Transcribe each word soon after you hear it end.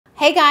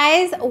Hey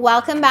guys,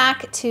 welcome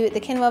back to The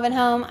Kinwoven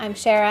Home. I'm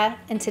Sharrah,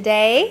 and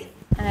today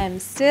I'm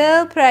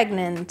still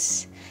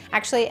pregnant.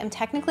 Actually, I'm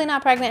technically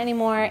not pregnant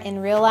anymore in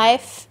real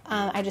life.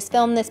 I just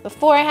filmed this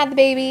before I had the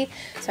baby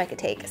so I could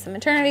take some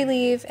maternity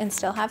leave and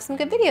still have some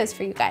good videos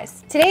for you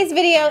guys. Today's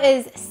video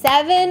is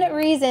 7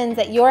 reasons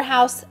that your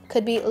house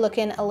could be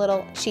looking a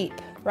little cheap,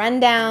 run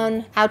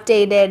down,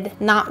 outdated,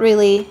 not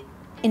really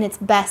in its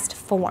best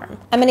form.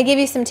 I'm gonna give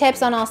you some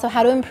tips on also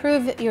how to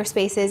improve your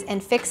spaces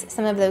and fix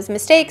some of those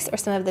mistakes or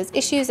some of those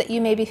issues that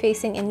you may be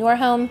facing in your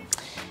home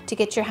to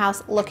get your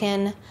house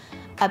looking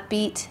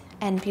upbeat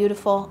and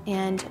beautiful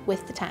and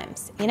with the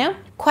times, you know?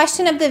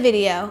 Question of the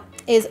video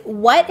is,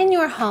 what in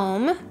your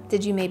home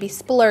did you maybe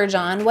splurge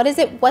on?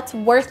 What's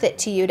worth it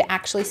to you to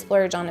actually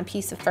splurge on a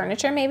piece of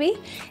furniture maybe?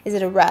 Is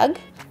it a rug?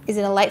 Is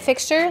it a light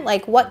fixture?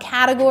 Like, what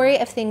category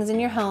of things in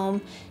your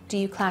home do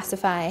you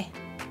classify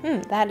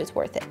that is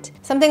worth it?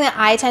 Something that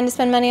I tend to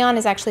spend money on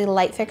is actually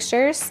light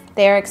fixtures.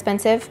 They are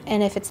expensive,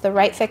 and if it's the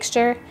right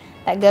fixture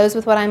that goes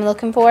with what I'm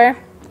looking for,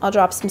 I'll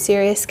drop some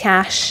serious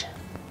cash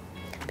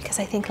because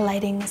I think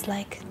lighting is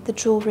like the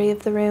jewelry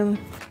of the room.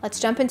 Let's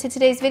jump into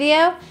today's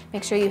video.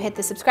 Make sure you hit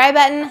the subscribe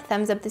button,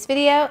 thumbs up this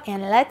video,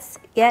 and let's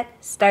get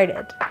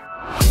started.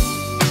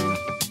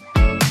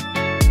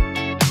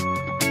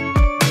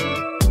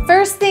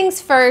 First things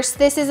first,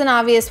 this is an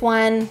obvious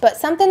one, but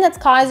something that's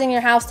causing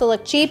your house to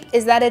look cheap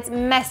is that it's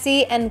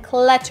messy and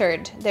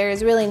cluttered. There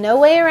is really no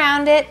way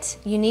around it.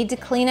 You need to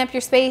clean up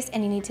your space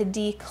and you need to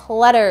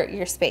declutter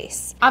your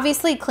space.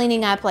 Obviously,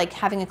 cleaning up, like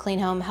having a clean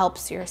home,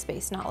 helps your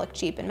space not look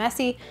cheap and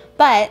messy,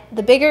 but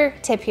the bigger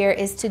tip here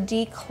is to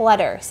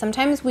declutter.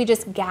 Sometimes we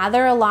just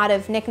gather a lot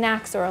of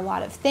knickknacks or a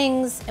lot of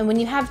things, and when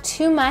you have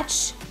too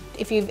much,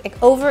 if you've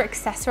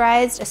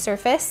over-accessorized a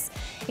surface,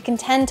 it can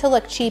tend to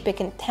look cheap, it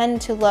can tend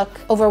to look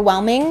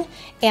overwhelming,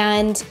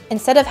 and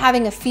instead of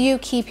having a few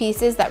key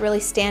pieces that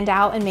really stand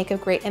out and make a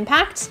great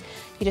impact,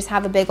 you just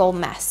have a big old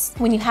mess.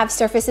 When you have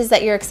surfaces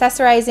that you're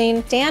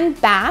accessorizing, stand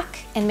back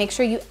and make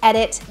sure you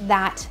edit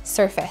that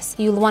surface.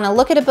 You wanna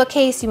look at a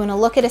bookcase, you wanna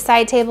look at a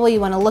side table, you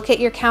wanna look at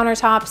your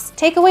countertops.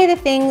 Take away the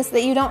things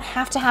that you don't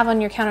have to have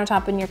on your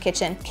countertop in your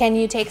kitchen. Can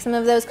you take some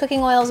of those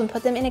cooking oils and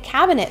put them in a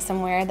cabinet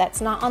somewhere that's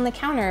not on the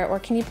counter? Or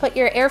can you put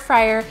your air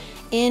fryer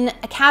in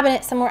a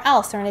cabinet somewhere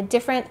else or in a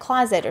different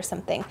closet or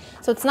something?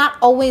 So it's not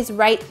always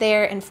right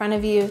there in front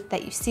of you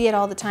that you see it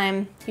all the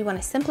time. You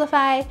wanna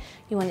simplify,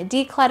 you wanna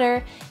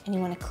declutter, and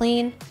you wanna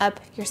clean up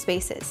your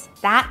spaces.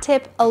 That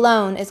tip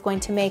alone is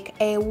going to make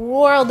a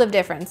world of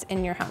difference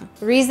in your home.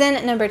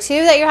 Reason number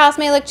 2 that your house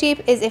may look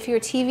cheap is if your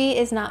TV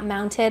is not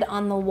mounted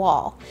on the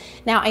wall.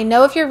 Now, I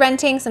know if you're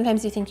renting,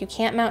 sometimes you think you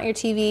can't mount your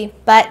TV,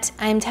 but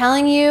I'm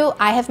telling you,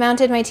 I have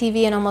mounted my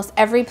TV in almost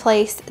every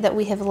place that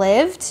we have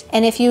lived.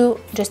 And if you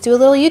just do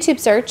a little YouTube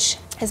search,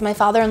 as my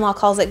father-in-law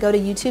calls it, go to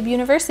YouTube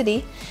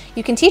University,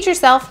 you can teach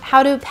yourself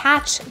how to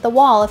patch the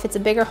wall if it's a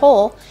bigger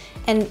hole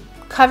and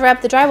cover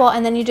up the drywall,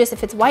 and then you just,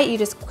 if it's white, you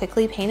just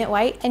quickly paint it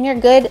white and you're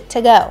good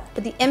to go.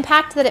 But the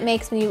impact that it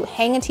makes when you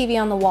hang a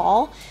TV on the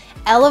wall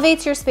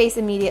elevates your space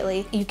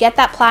immediately. You get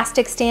that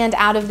plastic stand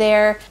out of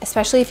there,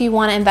 especially if you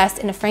want to invest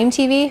in a frame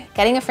TV.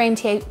 Getting a frame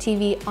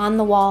TV on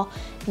the wall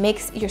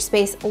makes your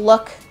space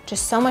look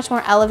just so much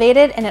more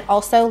elevated, and it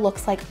also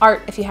looks like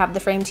art if you have the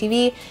frame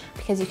TV,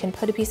 because you can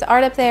put a piece of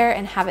art up there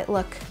and have it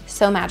look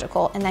so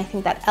magical. And I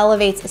think that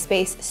elevates a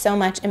space so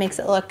much. It makes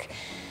it look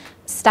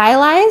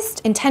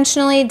stylized,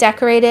 intentionally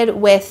decorated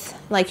with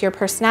like your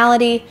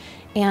personality,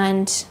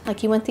 and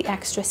like you went the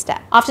extra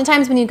step.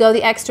 Oftentimes when you go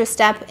the extra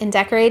step in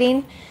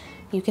decorating,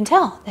 you can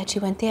tell that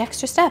you went the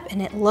extra step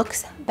and it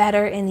looks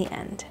better in the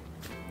end.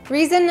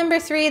 Reason number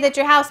 3 that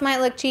your house might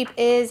look cheap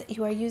is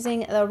you are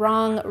using the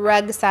wrong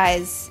rug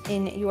size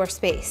in your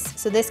space.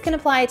 So this can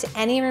apply to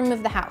any room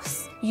of the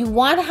house. You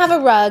want to have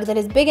a rug that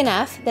is big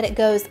enough that it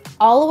goes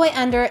all the way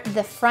under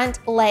the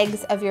front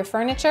legs of your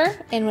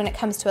furniture. And when it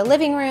comes to a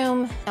living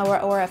room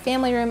or a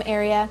family room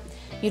area,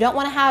 you don't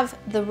want to have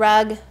the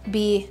rug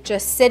be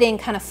just sitting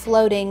kind of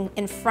floating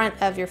in front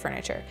of your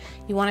furniture.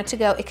 You want it to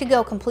go, it could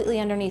go completely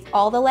underneath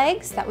all the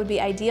legs, that would be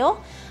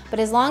ideal. But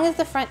as long as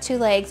the front 2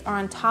 legs are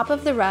on top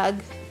of the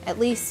rug, at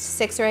least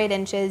 6 or 8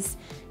 inches,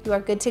 you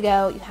are good to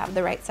go. You have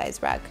the right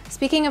size rug.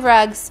 Speaking of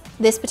rugs,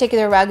 this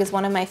particular rug is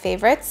one of my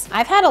favorites.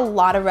 I've had a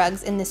lot of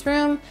rugs in this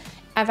room.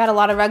 I've had a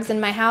lot of rugs in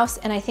my house,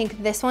 and I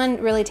think this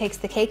one really takes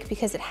the cake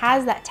because it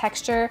has that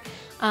texture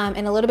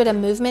and a little bit of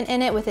movement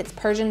in it with its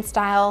Persian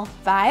style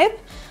vibe,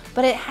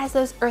 but it has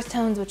those earth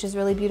tones, which is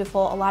really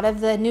beautiful. A lot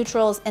of the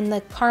neutrals and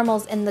the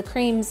caramels and the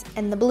creams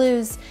and the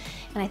blues,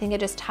 and I think it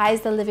just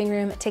ties the living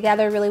room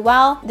together really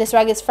well. This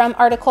rug is from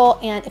Article,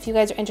 and if you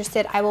guys are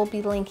interested, I will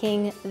be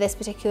linking this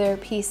particular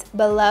piece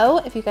below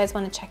if you guys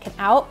want to check it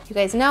out. You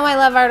guys know I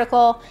love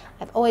Article.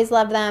 I've always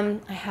loved them.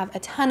 I have a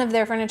ton of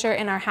their furniture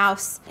in our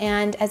house,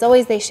 and as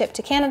always, they ship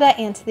to Canada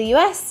and to the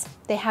US.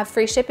 They have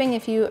free shipping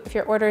if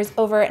your order is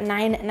over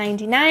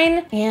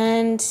 $9.99,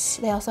 and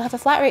they also have a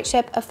flat rate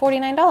ship of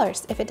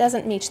 $49 if it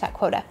doesn't meet that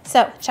quota.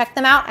 So check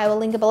them out. I will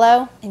link it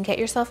below and get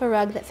yourself a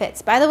rug that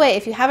fits. By the way,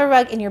 if you have a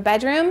rug in your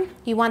bedroom,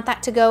 you want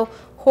that to go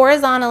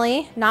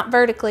horizontally, not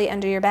vertically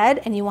under your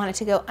bed, and you want it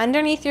to go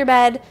underneath your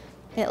bed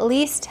at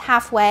least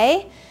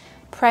halfway,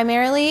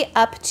 primarily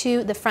up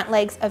to the front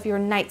legs of your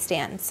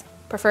nightstands,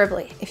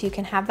 preferably. If you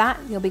can have that,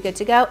 you'll be good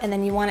to go. And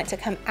then you want it to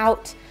come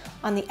out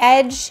on the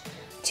edge,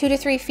 2 to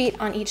 3 feet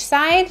on each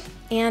side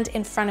and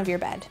in front of your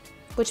bed,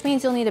 which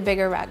means you'll need a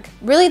bigger rug.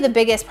 Really the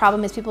biggest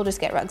problem is people just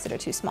get rugs that are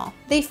too small.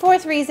 The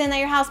fourth reason that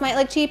your house might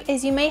look cheap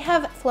is you may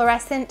have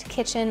fluorescent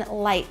kitchen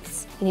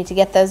lights. You need to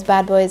get those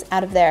bad boys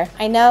out of there.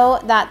 I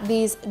know that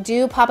these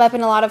do pop up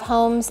in a lot of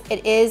homes.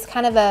 It is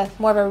kind of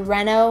more of a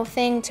reno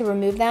thing to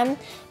remove them,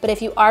 but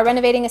if you are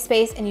renovating a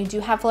space and you do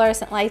have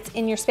fluorescent lights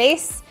in your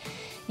space,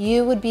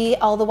 you would be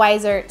all the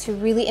wiser to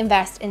really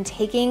invest in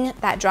taking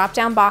that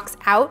drop-down box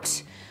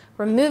out,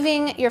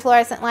 removing your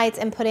fluorescent lights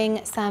and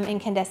putting some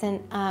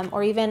incandescent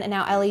or even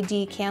now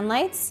LED can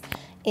lights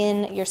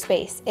in your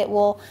space. It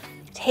will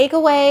take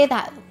away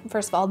that,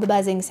 first of all, the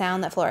buzzing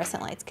sound that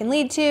fluorescent lights can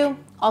lead to.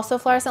 Also,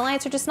 fluorescent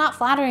lights are just not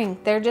flattering.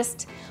 They're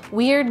just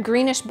weird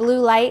greenish blue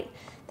light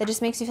that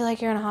just makes you feel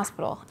like you're in a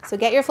hospital. So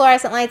get your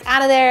fluorescent lights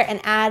out of there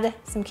and add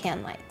some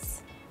can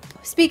lights.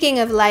 Speaking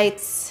of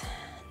lights,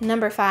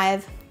 number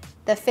 5,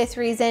 the 5th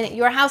reason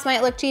your house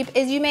might look cheap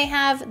is you may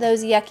have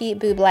those yucky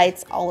boob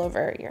lights all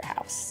over your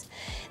house.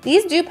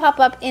 These do pop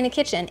up in a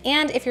kitchen,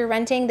 and if you're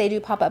renting, they do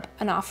pop up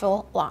an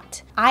awful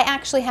lot. I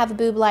actually have a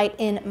boob light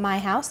in my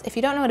house. If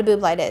you don't know what a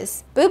boob light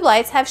is, boob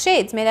lights have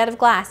shades made out of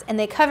glass, and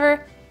they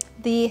cover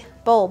the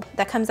bulb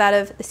that comes out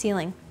of the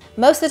ceiling.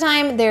 Most of the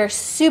time, they're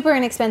super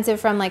inexpensive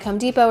from like Home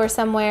Depot or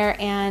somewhere,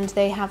 and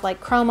they have like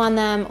chrome on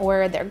them,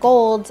 or they're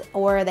gold,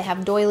 or they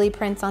have doily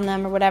prints on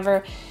them or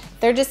whatever.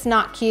 They're just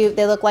not cute.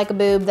 They look like a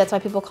boob. That's why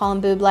people call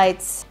them boob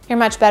lights. You're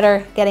much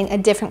better getting a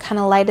different kind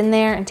of light in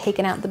there and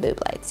taking out the boob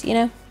lights, you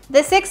know? The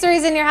 6th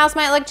reason your house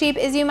might look cheap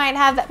is you might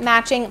have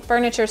matching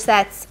furniture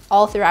sets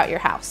all throughout your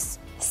house.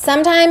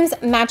 Sometimes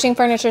matching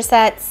furniture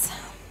sets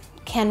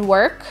can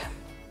work.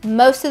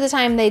 Most of the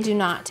time they do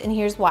not, and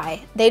here's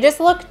why. They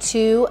just look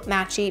too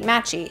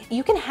matchy-matchy.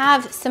 You can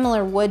have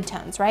similar wood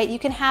tones, right? You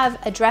can have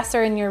a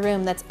dresser in your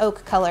room that's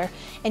oak color,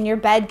 and your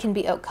bed can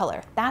be oak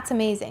color. That's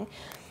amazing.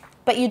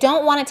 But you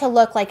don't want it to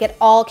look like it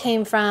all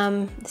came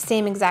from the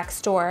same exact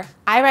store.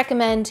 I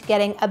recommend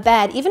getting a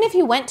bed, even if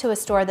you went to a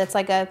store that's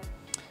like a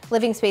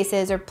living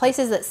spaces or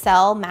places that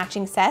sell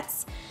matching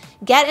sets,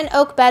 get an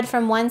oak bed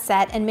from one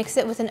set and mix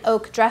it with an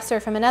oak dresser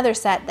from another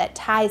set that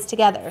ties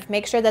together.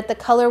 Make sure that the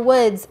color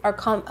woods are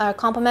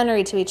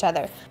complementary to each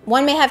other.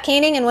 One may have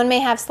caning and one may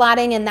have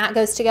slatting, and that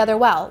goes together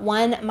well.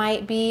 One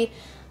might be,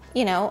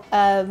 you know,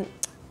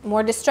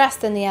 more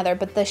distressed than the other,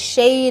 but the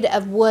shade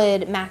of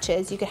wood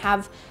matches. You could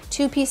have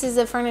 2 pieces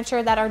of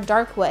furniture that are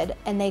dark wood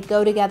and they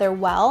go together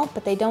well,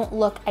 but they don't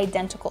look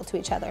identical to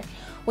each other.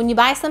 When you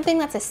buy something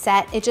that's a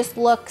set, it just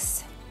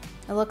looks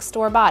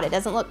store-bought. It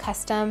doesn't look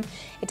custom.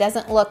 It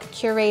doesn't look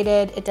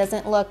curated. It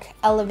doesn't look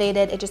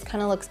elevated. It just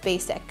kind of looks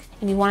basic.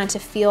 And you want it to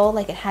feel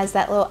like it has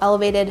that little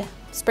elevated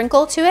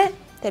sprinkle to it.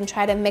 Then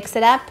try to mix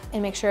it up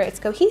and make sure it's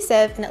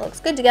cohesive and it looks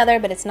good together,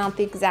 but it's not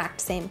the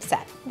exact same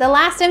set. The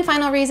last and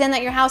final reason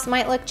that your house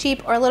might look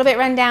cheap or a little bit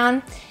run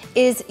down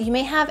is you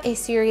may have a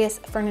serious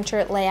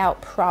furniture layout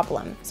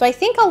problem. So I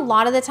think a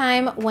lot of the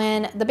time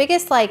when the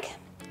biggest like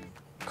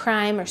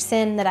crime or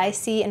sin that I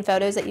see in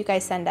photos that you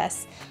guys send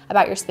us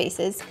about your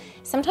spaces,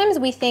 sometimes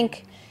we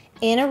think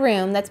in a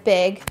room that's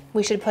big,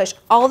 we should push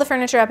all the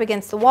furniture up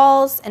against the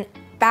walls and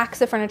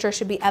backs of furniture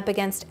should be up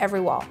against every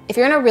wall. If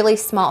you're in a really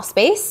small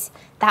space,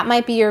 that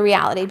might be your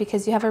reality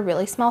because you have a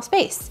really small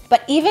space.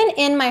 But even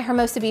in my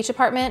Hermosa Beach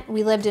apartment,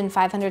 we lived in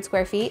 500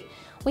 square feet.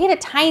 We had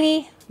a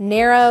tiny,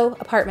 narrow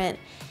apartment.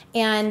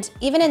 And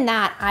even in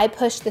that, I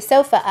pushed the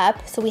sofa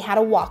up so we had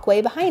a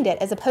walkway behind it,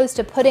 as opposed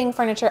to putting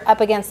furniture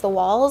up against the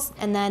walls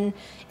and then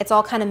it's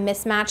all kind of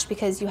mismatched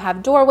because you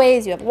have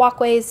doorways, you have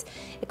walkways,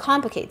 it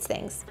complicates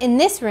things. In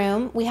this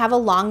room, we have a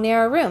long,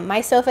 narrow room. My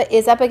sofa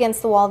is up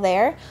against the wall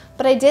there,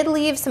 but I did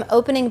leave some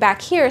opening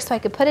back here so I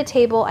could put a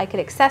table, I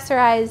could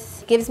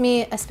accessorize. It gives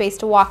me a space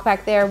to walk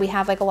back there. We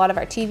have like a lot of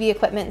our TV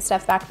equipment and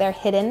stuff back there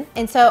hidden.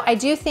 And so I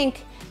do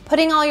think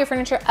putting all your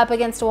furniture up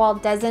against a wall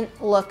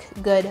doesn't look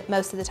good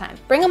most of the time.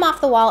 Bring them off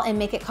the wall and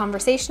make it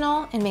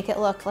conversational and make it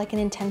look like an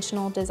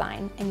intentional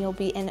design, and you'll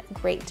be in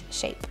great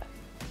shape.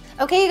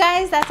 Okay, you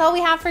guys, that's all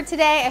we have for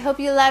today. I hope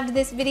you loved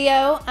this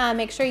video.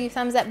 Make sure you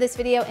thumbs up this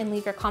video and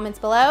leave your comments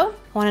below.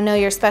 I wanna know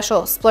your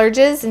special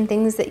splurges and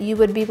things that you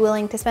would be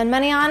willing to spend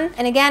money on.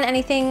 And again,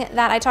 anything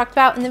that I talked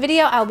about in the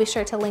video, I'll be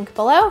sure to link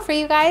below for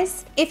you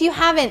guys.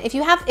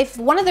 If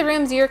one of the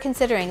rooms you're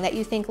considering that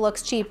you think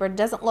looks cheap or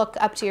doesn't look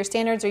up to your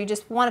standards, or you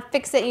just wanna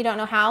fix it and you don't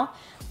know how,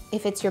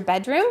 if it's your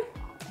bedroom,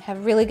 I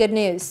have really good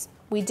news.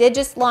 We did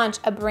just launch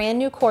a brand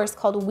new course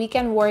called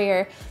Weekend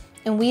Warrior,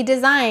 and we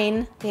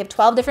have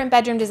 12 different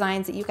bedroom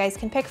designs that you guys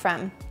can pick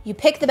from. You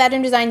pick the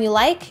bedroom design you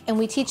like, and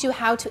we teach you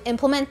how to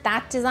implement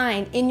that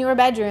design in your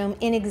bedroom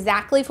in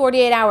exactly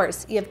 48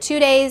 hours. You have 2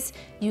 days,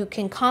 you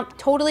can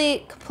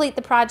totally complete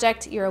the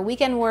project. You're a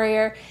weekend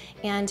warrior,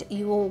 and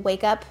you will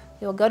wake up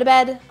You'll go to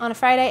bed on a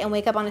Friday and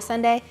wake up on a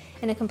Sunday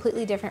in a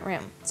completely different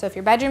room. So if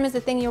your bedroom is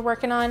the thing you're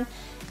working on,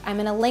 I'm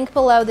gonna link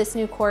below this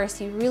new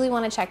course. You really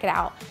wanna check it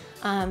out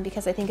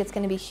because I think it's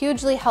gonna be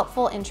hugely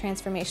helpful and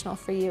transformational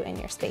for you and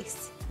your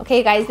space.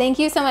 Okay guys, thank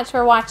you so much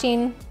for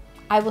watching.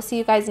 I will see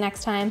you guys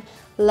next time.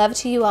 Love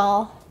to you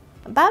all.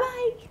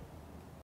 Bye-bye.